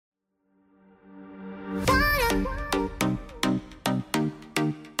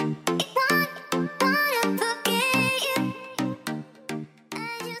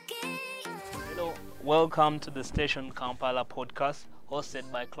Welcome to the Station Kampala podcast, hosted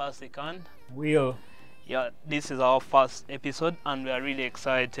by Classic and Will. yeah, this is our first episode, and we are really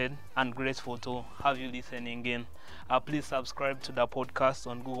excited and grateful to have you listening in. Please subscribe to the podcast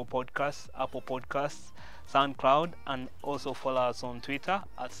on Google Podcasts, Apple Podcasts, SoundCloud, and also follow us on Twitter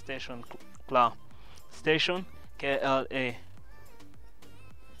at Station Kla. Station KLA.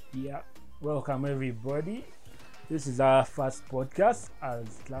 Yeah, welcome everybody. This is our first podcast,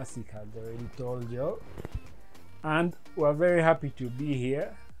 as Classic has already told you. And we're very happy to be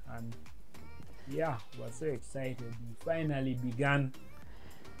here. And yeah, we're so excited. We finally began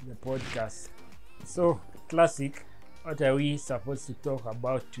the podcast. So, Classic, what are we supposed to talk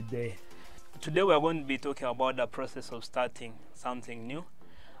about today? Today we are going to be talking about the process of starting something new,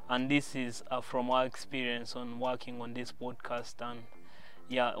 and this is from our experience on working on this podcast. And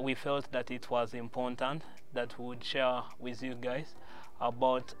yeah, we felt that it was important that we would share with you guys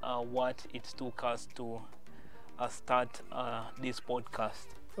about what it took us to start this podcast.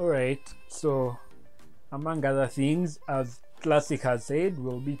 Alright, so among other things, as Classic has said,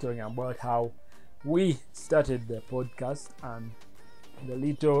 we'll be talking about how we started the podcast and the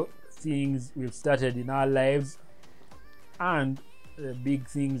little things we've started in our lives and the big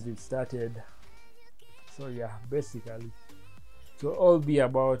things we've started. So yeah, basically it will all be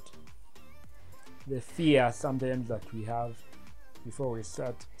about the fear sometimes that we have before we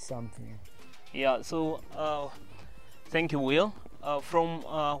start something. Yeah, so thank you, Will. From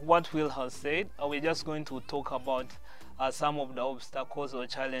what Will has said, we're just going to talk about some of the obstacles or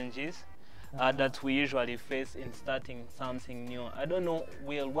challenges that we usually face in starting something new. I don't know,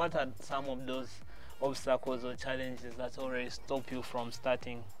 Will, what are some of those obstacles or challenges that already stop you from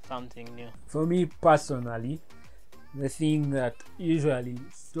starting something new? For me personally, the thing that usually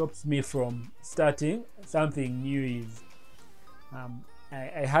stops me from starting something new is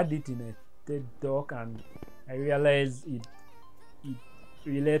I had it in a TED talk, and I realized it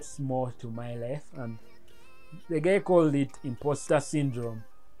relates more to my life, and the guy called it imposter syndrome.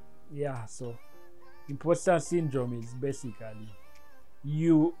 Yeah, so imposter syndrome is basically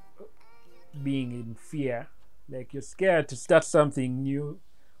you being in fear, like you're scared to start something new,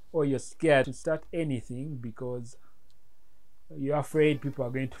 or you're scared to start anything because you're afraid people are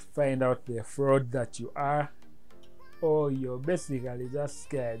going to find out the fraud that you are, or you're basically just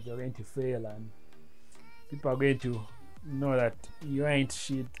scared you're going to fail and people are going to know that you ain't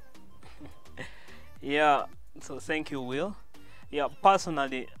shit. Yeah, so thank you, Will. Yeah,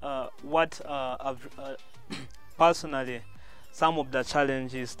 personally, personally, some of the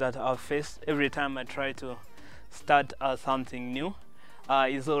challenges that I've faced every time I try to start something new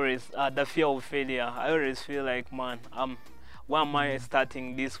is always the fear of failure. I always feel like, man, why am I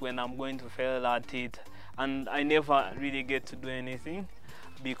starting this when I'm going to fail at it? And I never really get to do anything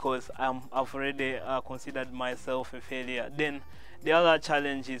because I've already considered myself a failure. Then the other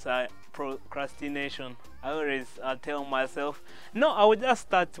challenge is procrastination. I always tell myself, no, I will just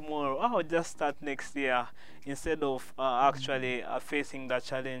start tomorrow. I will just start next year, instead of actually facing the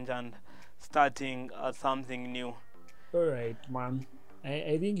challenge and starting something new. Alright, man.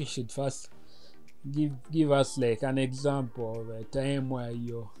 I think you should first give us like an example of a time where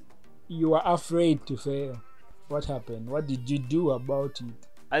you were afraid to fail. What happened? What did you do about it?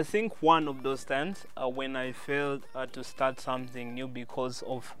 I think one of those times when I failed to start something new because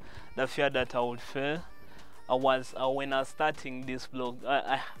of the fear that I would fail was when I was starting this blog.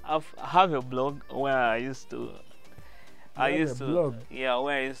 I have a blog where I used to where I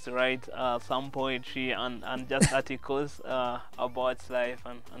used to write some poetry and just articles about life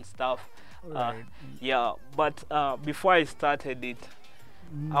and stuff. Right. Yeah, but before I started it,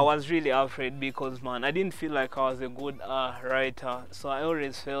 I was really afraid because, man, I didn't feel like I was a good writer. So I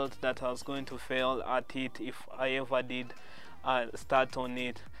always felt that I was going to fail at it if I ever did start on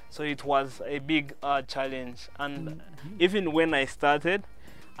it. So it was a big challenge. And even when I started,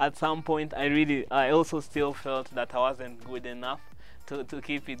 at some point I also still felt that I wasn't good enough to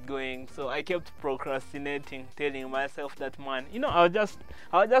keep it going. So I kept procrastinating, telling myself that, man, I'll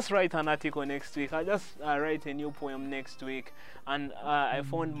just write an article next week. I'll just write a new poem next week. And I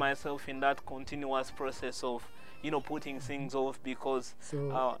found myself in that continuous process of putting things off because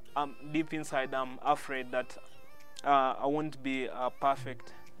I'm deep inside, I'm afraid that I won't be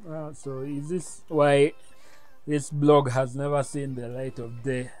perfect. So is this why this blog has never seen the light of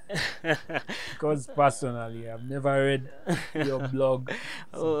day? Because personally, I've never read your blog.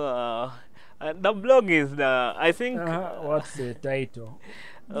 So. The blog is I think. What's the title?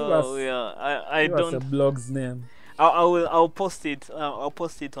 Yeah, I give don't. us a blog's name. I'll post it. I'll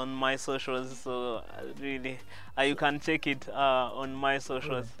post it on my socials. So really, you So, can check it on my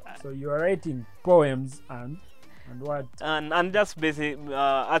socials. okay. So you are writing poems and what? And just basic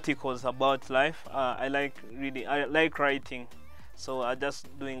articles about life. I like writing, so I just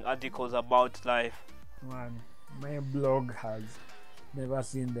doing articles about life. Man, my blog has never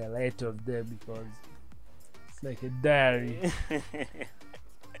seen the light of day because it's like a diary.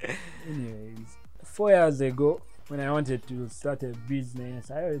 Anyways, 4 years ago, when I wanted to start a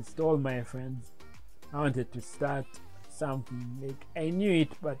business, I always told my friends I wanted to start something. Like I knew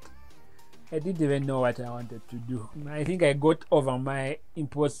it, but I didn't even know what I wanted to do. I think I got over my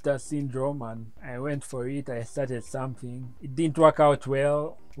imposter syndrome and I went for it. I started something. It didn't work out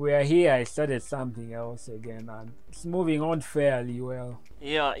well. We are here. I started something else again and it's moving on fairly well.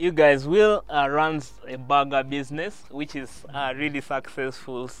 Yeah, you guys, Will runs a burger business which is really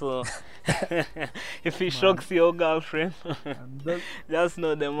successful. So if he Man, shocks your girlfriend, and just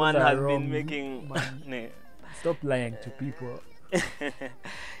know the those man are has been wrong. making. Man, stop lying to people.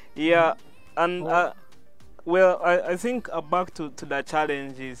 Yeah, and Oh, well, I think back to the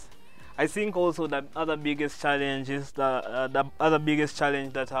challenges. I think also the other biggest challenges, the other biggest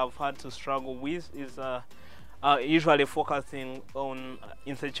challenge that I've had to struggle with is usually focusing on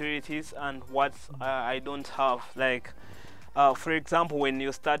insecurities and what I don't have. Like, for example, when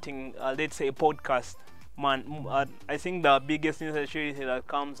you're starting, let's say, a podcast, man, I think the biggest insecurity that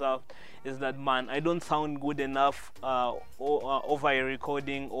comes up is that, man, I don't sound good enough over a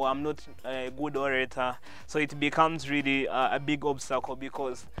recording, or I'm not a good orator. So it becomes really a big obstacle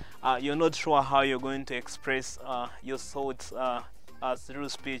because you're not sure how you're going to express your thoughts through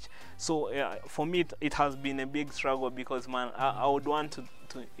speech. So for me, it has been a big struggle because, man, I would want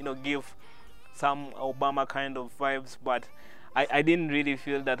to give some Obama kind of vibes, but I didn't really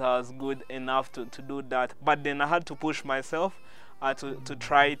feel that I was good enough to do that. But then I had to push myself to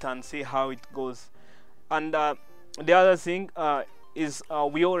try it and see how it goes. And the other thing is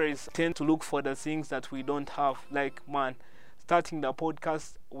we always tend to look for the things that we don't have. Like, man, starting the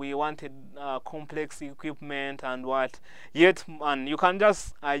podcast, we wanted complex equipment and what. Yet, man, you can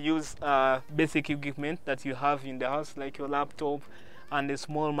just use basic equipment that you have in the house, like your laptop and a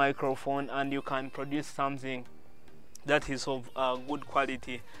small microphone, and you can produce something that is of good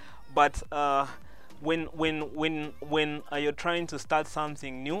quality. But when you're trying to start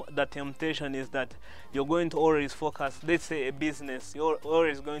something new, the temptation is that you're going to always focus. Let's say a business, you're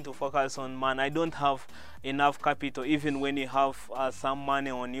always going to focus on, man, I don't have enough capital, even when you have some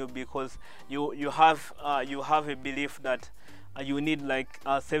money on you, because you have a belief that you need like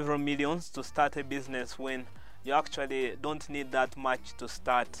several millions to start a business, when you actually don't need that much to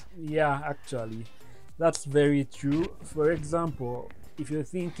start. yeah, actually, that's very true. For example, if you're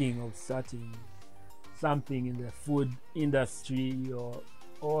thinking of starting something in the food industry, you're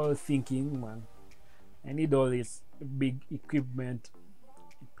all thinking, man, I need all this big equipment.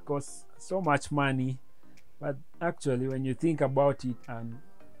 It costs so much money. But actually, when you think about it and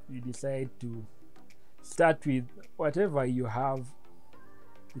you decide to start with whatever you have,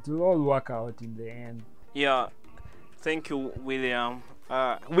 it will all work out in the end. Yeah, thank you, William.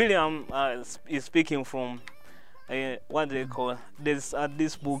 William is speaking from what they call this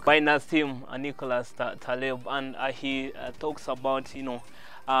book by Nassim Nicholas Taleb, and he talks about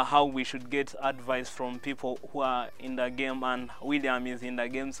how we should get advice from people who are in the game, and William is in the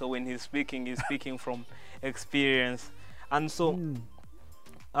game, so when he's speaking from experience. And so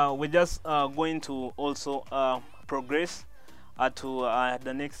Mm. we're just going to also progress to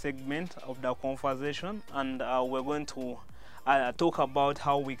the next segment of the conversation, and we're going to talk about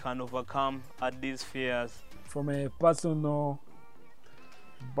how we can overcome these fears. From a personal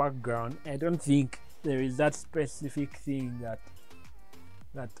background, I don't think there is that specific thing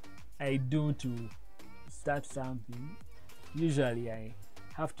that I do to start something. Usually, I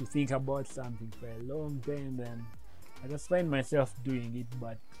have to think about something for a long time, then I just find myself doing it.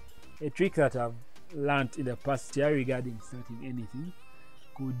 But a trick that I've learned in the past year regarding starting anything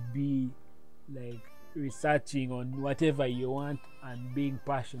could be like researching on whatever you want and being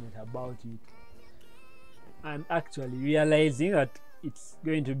passionate about it, and actually realizing that it's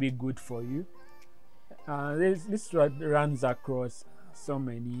going to be good for you. This runs across so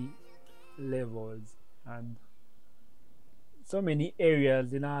many levels and so many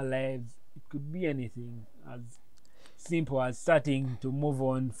areas in our lives. It could be anything as simple as starting to move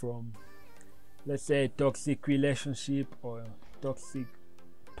on from, let's say, a toxic relationship or toxic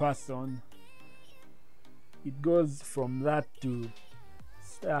person. It goes from that to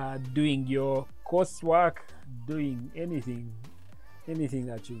doing your coursework, doing anything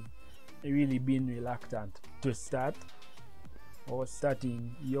that you've really been reluctant to start, or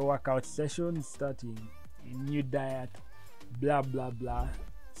starting your workout session, starting a new diet, blah blah blah.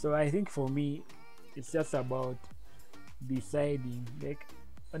 So I think for me, it's just about deciding. Like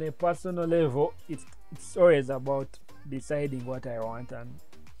on a personal level, it's always about deciding what I want, and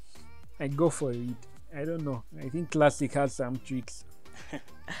I go for it. I don't know. I think Classic has some tricks.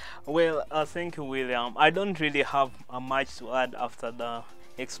 Well, thank you, William. I don't really have much to add after the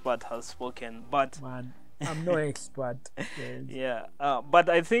expert has spoken, but Man, I'm no expert. Yes. yeah, but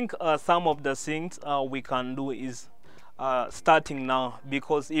I think some of the things we can do is starting now,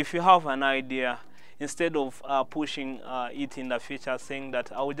 because if you have an idea, instead of pushing it in the future, saying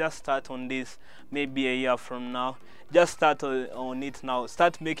that I will just start on this maybe a year from now, just start on it now.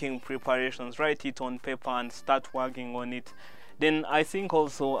 Start making preparations, write it on paper, and start working on it. Then I think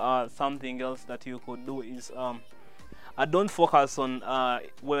also something else that you could do is don't focus on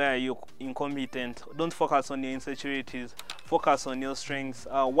where you're incompetent. Don't focus on your insecurities. Focus on your strengths.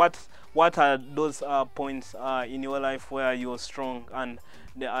 What are those points in your life where you're strong? And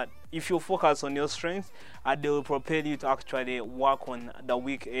if you focus on your strengths, they will propel you to actually work on the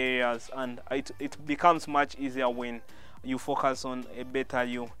weak areas, and it becomes much easier when you focus on a better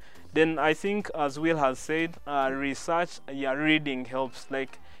you. Then I think, as Will has said, research, reading helps.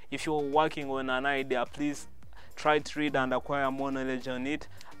 Like if you're working on an idea, please try to read and acquire more knowledge on it,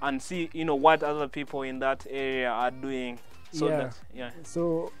 and see what other people in that area are doing. So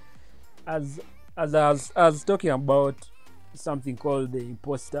So as I was talking about something called the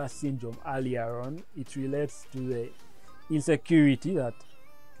imposter syndrome earlier on, it relates to the insecurity that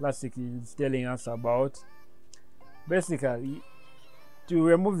Classic is telling us about. Basically, to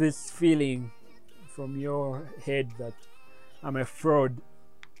remove this feeling from your head that I'm a fraud,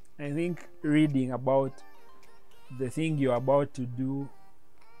 I think reading about the thing you're about to do,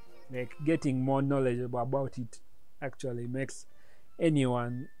 like getting more knowledgeable about it, actually makes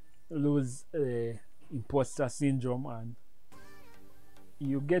anyone lose imposter syndrome, and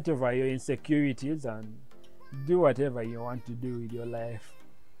you get over your insecurities and do whatever you want to do with your life.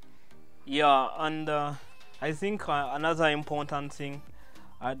 Yeah, and I think another important thing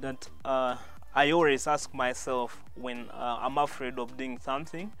that I always ask myself when I'm afraid of doing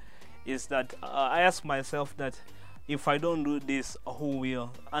something is that I ask myself that if I don't do this, who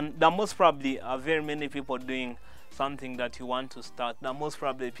will? And there most probably are very many people doing something that you want to start. There most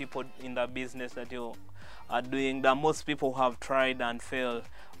probably people in the business that you are doing. There most people who have tried and failed.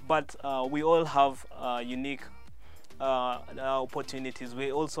 But we all have unique opportunities.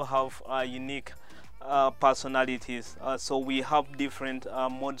 We also have unique personalities. So we have different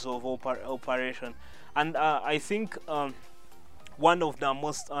modes of operation. And I think one of the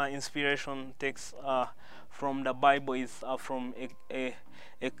most inspiration texts from the Bible is from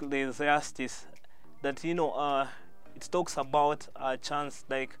Ecclesiastes, that it talks about a chance,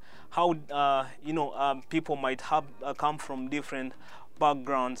 like how people might have come from different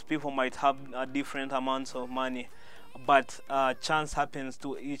backgrounds, people might have different amounts of money, but chance happens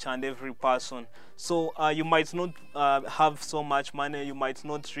to each and every person. So you might not have so much money, you might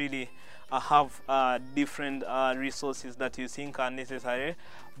not really have different resources that you think are necessary,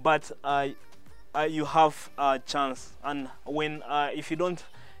 but you have a chance. And when if you don't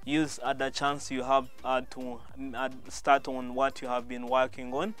use the chance you have to start on what you have been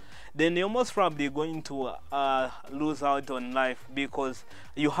working on, then you're most probably going to lose out on life, because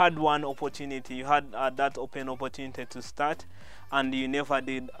you had one opportunity, you had that open opportunity to start, and you never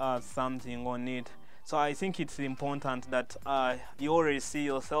did something on it. So I think it's important that you always see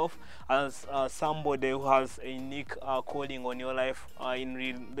yourself as somebody who has a unique calling on your life in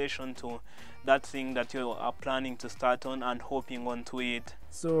relation to that thing that you are planning to start on and hoping onto it.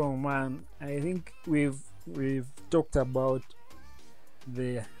 So man, I think we've talked about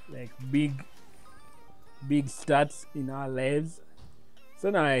the big starts in our lives. So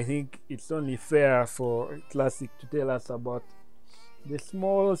now I think it's only fair for Classic to tell us about the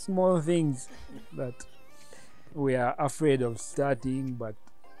small things that we are afraid of starting, but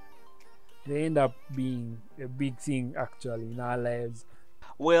they end up being a big thing actually in our lives.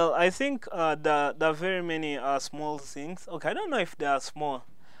 Well, I think there are very many small things. Okay, I don't know if they are small,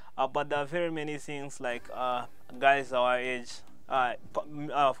 but there are very many things like guys our age.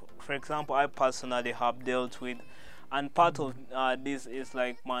 For example, I personally have dealt with, and part of this is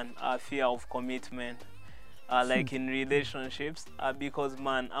like fear of commitment. Like in relationships, because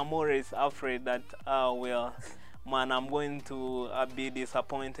I'm always afraid that I'm going to be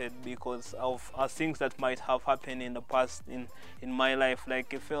disappointed because of things that might have happened in the past in my life,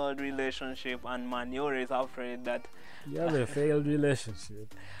 like a failed relationship, and you're always afraid that You have a failed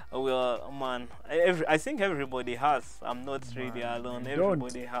relationship. Well, man, I think everybody has. I'm not really Man, alone. I don't.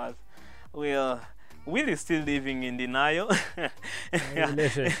 Everybody has. Well, Will is still living in denial. My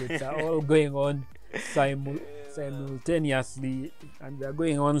relationships are all going on simultaneously, and they're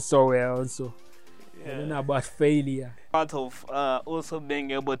going on so well. So I don't know Yeah. about failure. Part of also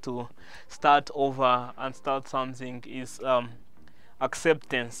being able to start over and start something is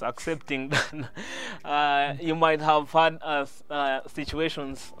acceptance, accepting that you might have had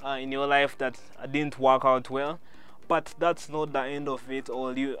situations in your life that didn't work out well, but that's not the end of it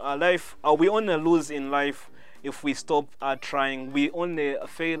all. We only lose in life if we stop trying. We only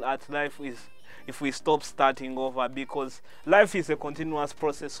fail at life is if we stop starting over, because life is a continuous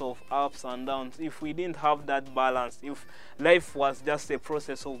process of ups and downs. If we didn't have that balance, if life was just a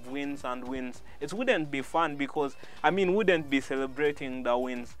process of wins and wins, it wouldn't be fun, because wouldn't be celebrating the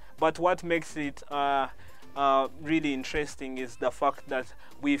wins. But what makes it really interesting is the fact that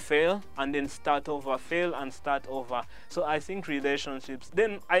we fail and then start over, fail and start over. So I think relationships,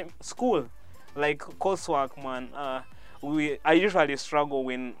 then school, like coursework, man. I usually struggle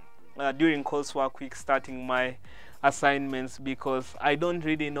when during coursework week starting my assignments, because I don't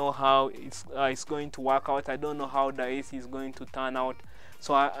really know how it's going to work out. I don't know how the AC is going to turn out,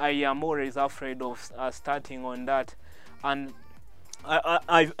 so I am always afraid of starting on that. And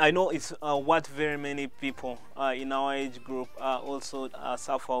I know it's what very many people in our age group also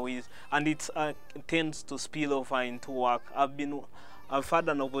suffer with, and it tends to spill over into work. I've had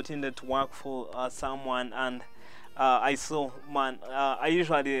an opportunity to work for someone, and I saw, man, I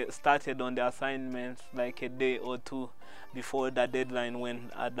usually started on the assignments like a day or two before the deadline when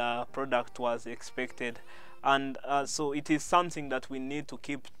the product was expected. And so it is something that we need to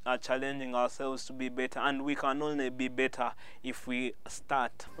keep challenging ourselves to be better, and we can only be better if we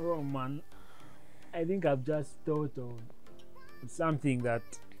start. Oh man, I think I've just thought of something that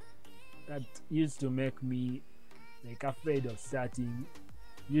used to make me like afraid of starting.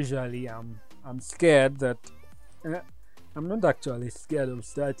 Usually, I'm scared that I'm not actually scared of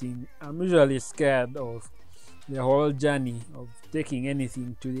starting. I'm usually scared of the whole journey of taking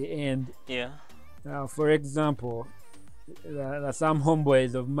anything to the end. Yeah. For example, there are some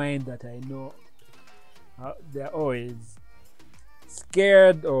homeboys of mine that I know. They're always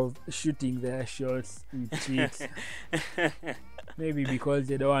scared of shooting their shots with chicks. Maybe because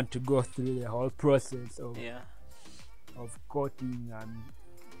they don't want to go through the whole process of Yeah. courting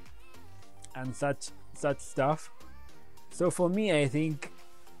and such stuff. So for me, I think,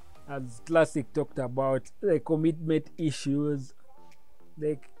 as Classic talked about, the commitment issues,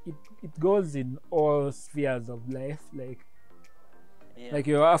 like it goes in all spheres of life. Yeah. Like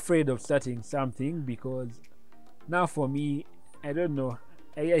you're afraid of starting something, because now for me, I don't know,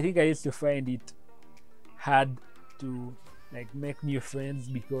 I think I used to find it hard to like make new friends,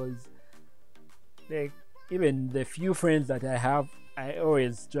 because like even the few friends that I have, I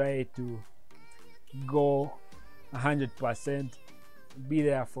always try to go 100%, be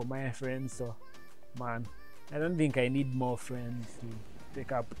there for my friends. So man, I don't think I need more friends to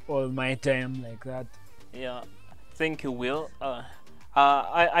take up all my time like that. Yeah, thank you, Will.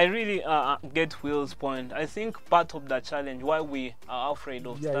 I really get Will's point. I think part of the challenge why we are afraid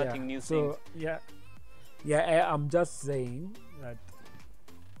of starting new things. So I'm just saying that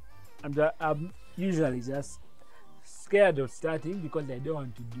I'm usually just scared of starting because I don't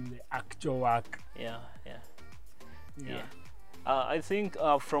want to do the actual work. Yeah. Yeah. I think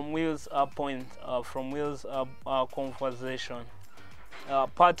from Will's point, from Will's conversation,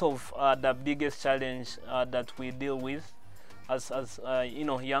 part of the biggest challenge that we deal with as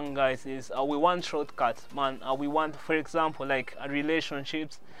young guys is we want shortcuts, man. We want, for example, like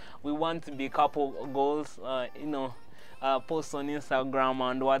relationships. We want to be couple goals, post on Instagram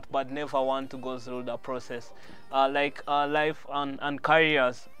and what, but never want to go through the process. Like life and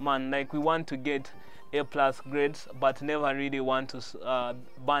careers, man. Like we want to get A+ grades, but never really want to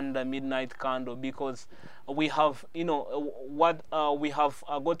burn the midnight candle, because we have, we have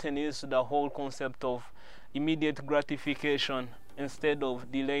gotten used to the whole concept of immediate gratification instead of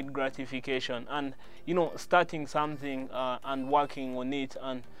delayed gratification. And starting something and working on it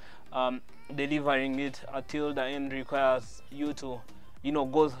and delivering it until the end requires you to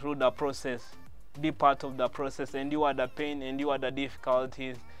go through the process, be part of the process, endure the pain, endure the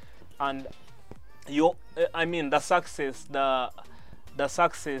difficulties, and the success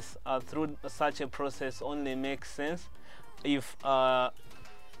through such a process only makes sense if the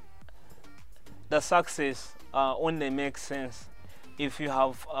success only makes sense if you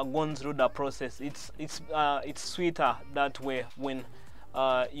have gone through the process. It's sweeter that way when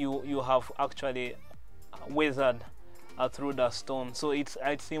you have actually weathered through the storm. So it's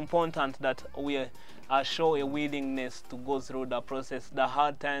important that we show a willingness to go through the process, the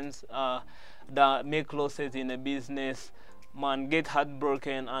hard times, the make losses in a business, man, get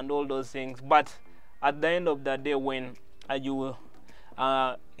heartbroken and all those things. But at the end of the day, when you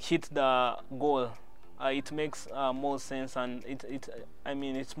hit the goal, it makes more sense, and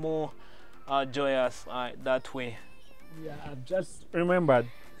it's more joyous that way. Yeah, I've just remembered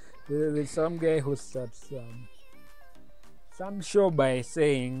there's some guy who starts some show by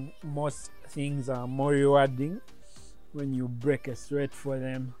saying most things are more rewarding when you break a sweat for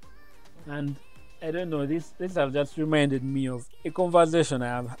them. And I don't know, this have just reminded me of a conversation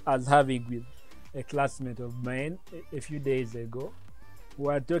I was having with a classmate of mine a few days ago. We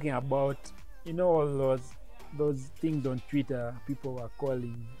were talking about, all those things on Twitter people were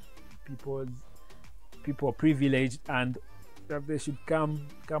calling people privileged, and that they should come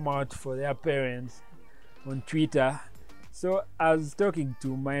out for their parents on Twitter. So I was talking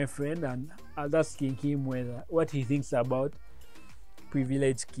to my friend and I was asking him what he thinks about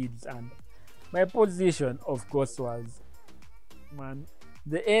privileged kids, and my position, of course, was, man,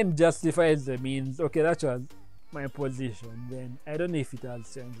 the end justifies the means. Okay, that was my position then. I don't know if it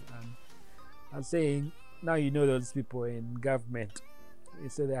has changed, and I'm saying now those people in government, they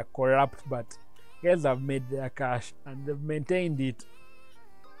say they are corrupt, but guys have made their cash and they've maintained it.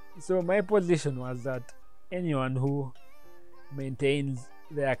 So my position was that anyone who maintains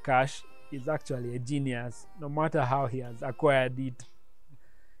their cash is actually a genius, no matter how he has acquired it.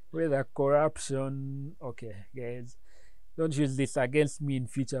 Whether corruption, okay, guys, don't use this against me in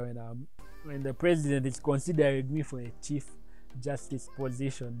future when the president is considering me for a chief justice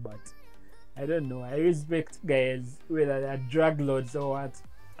position. But I don't know, I respect guys whether they're drug lords or what,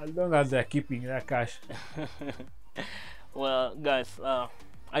 as long as they're keeping their cash. Well, guys,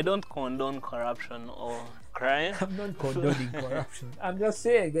 I don't condone corruption or crime. I'm not condoning corruption. I'm just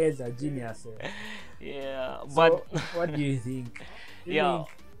saying guys are geniuses. Yeah, So but what do you think? Do you yeah,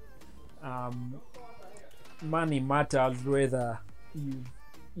 think money matters whether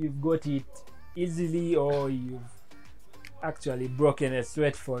you've got it easily or you've actually broken a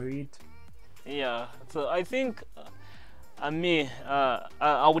sweat for it? yeah. So I think I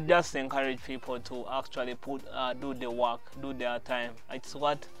would just encourage people to actually do the work, do their time. It's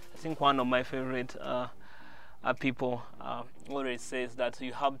what I think one of my favorite people always says, that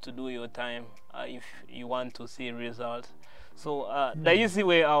you have to do your time if you want to see results. So the easy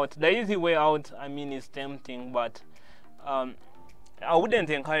way out, I mean, is tempting, but I wouldn't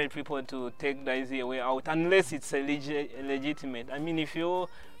encourage people to take the easy way out unless it's legitimate. I mean, if your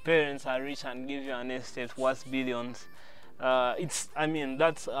parents are rich and give you an estate worth billions, that's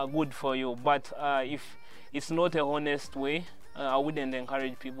good for you. But if it's not a honest way, I wouldn't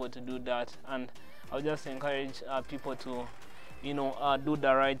encourage people to do that. And I'll just encourage people to, do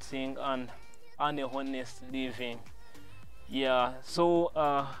the right thing and earn a honest living. Yeah,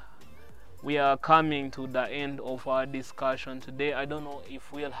 so we are coming to the end of our discussion today. I don't know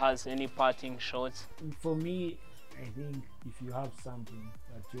if Will has any parting shots. For me, I think if you have something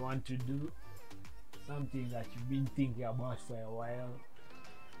that you want to do, something that you've been thinking about for a while,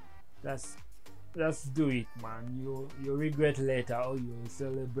 just do it, man. You regret later or you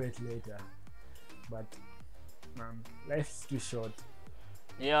celebrate later. But man, life's too short.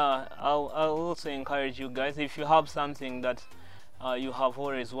 Yeah, I'll also encourage you guys, if you have something that you have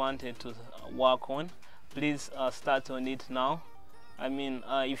always wanted to work on, please start on it now. I mean,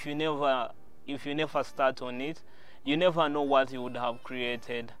 if you never start on it, you never know what you would have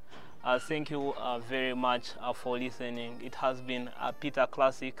created. Thank you very much for listening. It has been Peter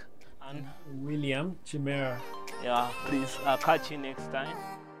Classic and William Chimera. yeah, please catch you next time.